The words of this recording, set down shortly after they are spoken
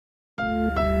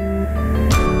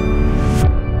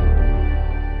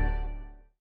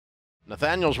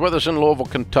Nathaniel's with us in Louisville,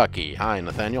 Kentucky. Hi,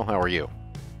 Nathaniel. How are you?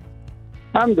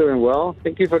 I'm doing well.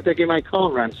 Thank you for taking my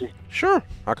call, Ramsey. Sure.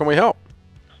 How can we help?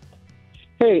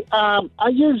 Hey,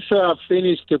 I just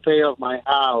finished to pay off my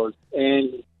house,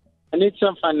 and I need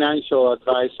some financial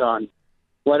advice on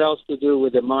what else to do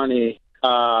with the money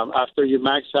after you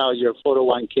max out your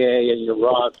 401k and your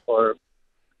Roth for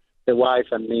the wife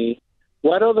and me.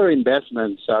 What other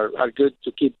investments are good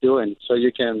to keep doing so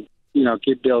you can,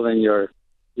 keep building your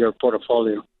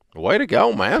portfolio? Way to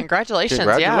go, man. Congratulations.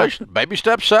 Congratulations. Yeah. Baby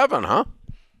step 7, huh?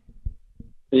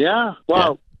 Yeah.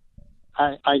 Well,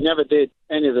 yeah. I never did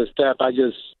any of the steps. I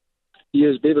just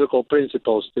used biblical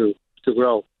principles to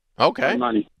grow my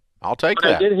money. I'll take but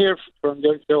that. I did hear from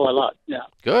your show a lot. Yeah.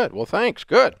 Good. Well, thanks.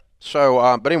 Good.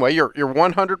 So, but anyway, you're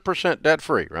 100% debt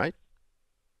free, right?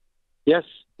 Yes.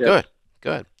 Good.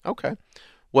 Okay.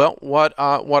 Well, what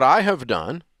I have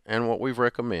done and what we've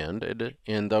recommended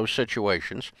in those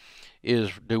situations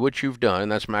is do what you've done,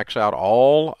 and that's max out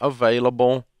all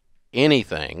available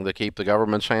anything to keep the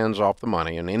government's hands off the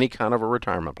money in any kind of a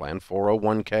retirement plan,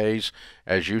 401ks,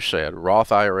 as you said,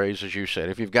 Roth IRAs, as you said.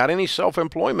 If you've got any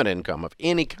self-employment income of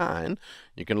any kind,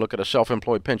 you can look at a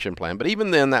self-employed pension plan. But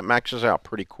even then, that maxes out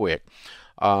pretty quick.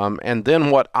 And then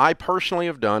what I personally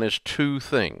have done is 2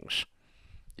 things.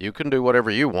 You can do whatever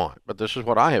you want, but this is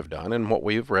what I have done and what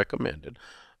we have recommended.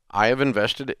 I have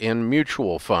invested in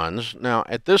mutual funds. Now,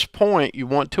 at this point, you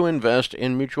want to invest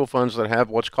in mutual funds that have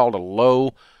what's called a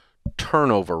low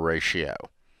turnover ratio.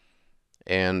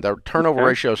 And the turnover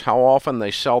ratio is how often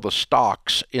they sell the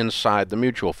stocks inside the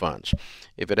mutual funds.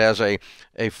 If it has a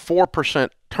 4%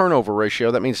 turnover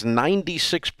ratio, that means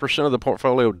 96% of the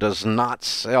portfolio does not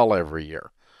sell every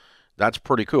year. That's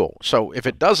pretty cool. So if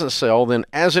it doesn't sell, then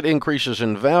as it increases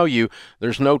in value,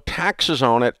 there's no taxes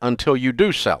on it until you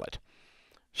do sell it.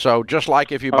 So just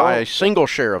like if you buy a single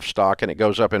share of stock and it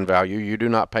goes up in value, you do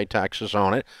not pay taxes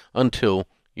on it until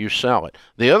you sell it.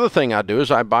 The other thing I do is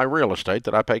I buy real estate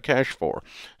that I pay cash for.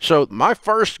 So my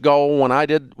first goal when I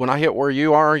hit where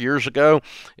you are years ago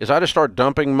is I just start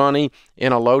dumping money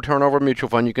in a low turnover mutual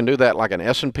fund. You can do that like an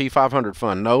S&P 500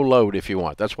 fund, no load if you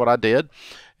want. That's what I did.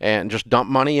 And just dump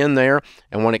money in there.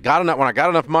 And when I got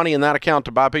enough money in that account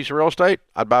to buy a piece of real estate,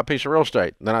 I'd buy a piece of real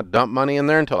estate. Then I'd dump money in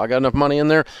there until I got enough money in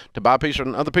there to buy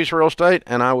another piece of real estate,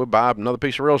 and I would buy another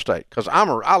piece of real estate because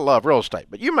I love real estate.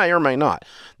 But you may or may not.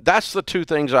 That's the 2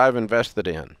 things I've invested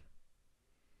in.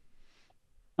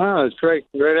 Oh, that's great.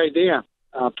 Great idea.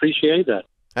 I appreciate that.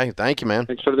 Hey, thank you, man.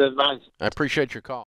 Thanks for the advice. I appreciate your call.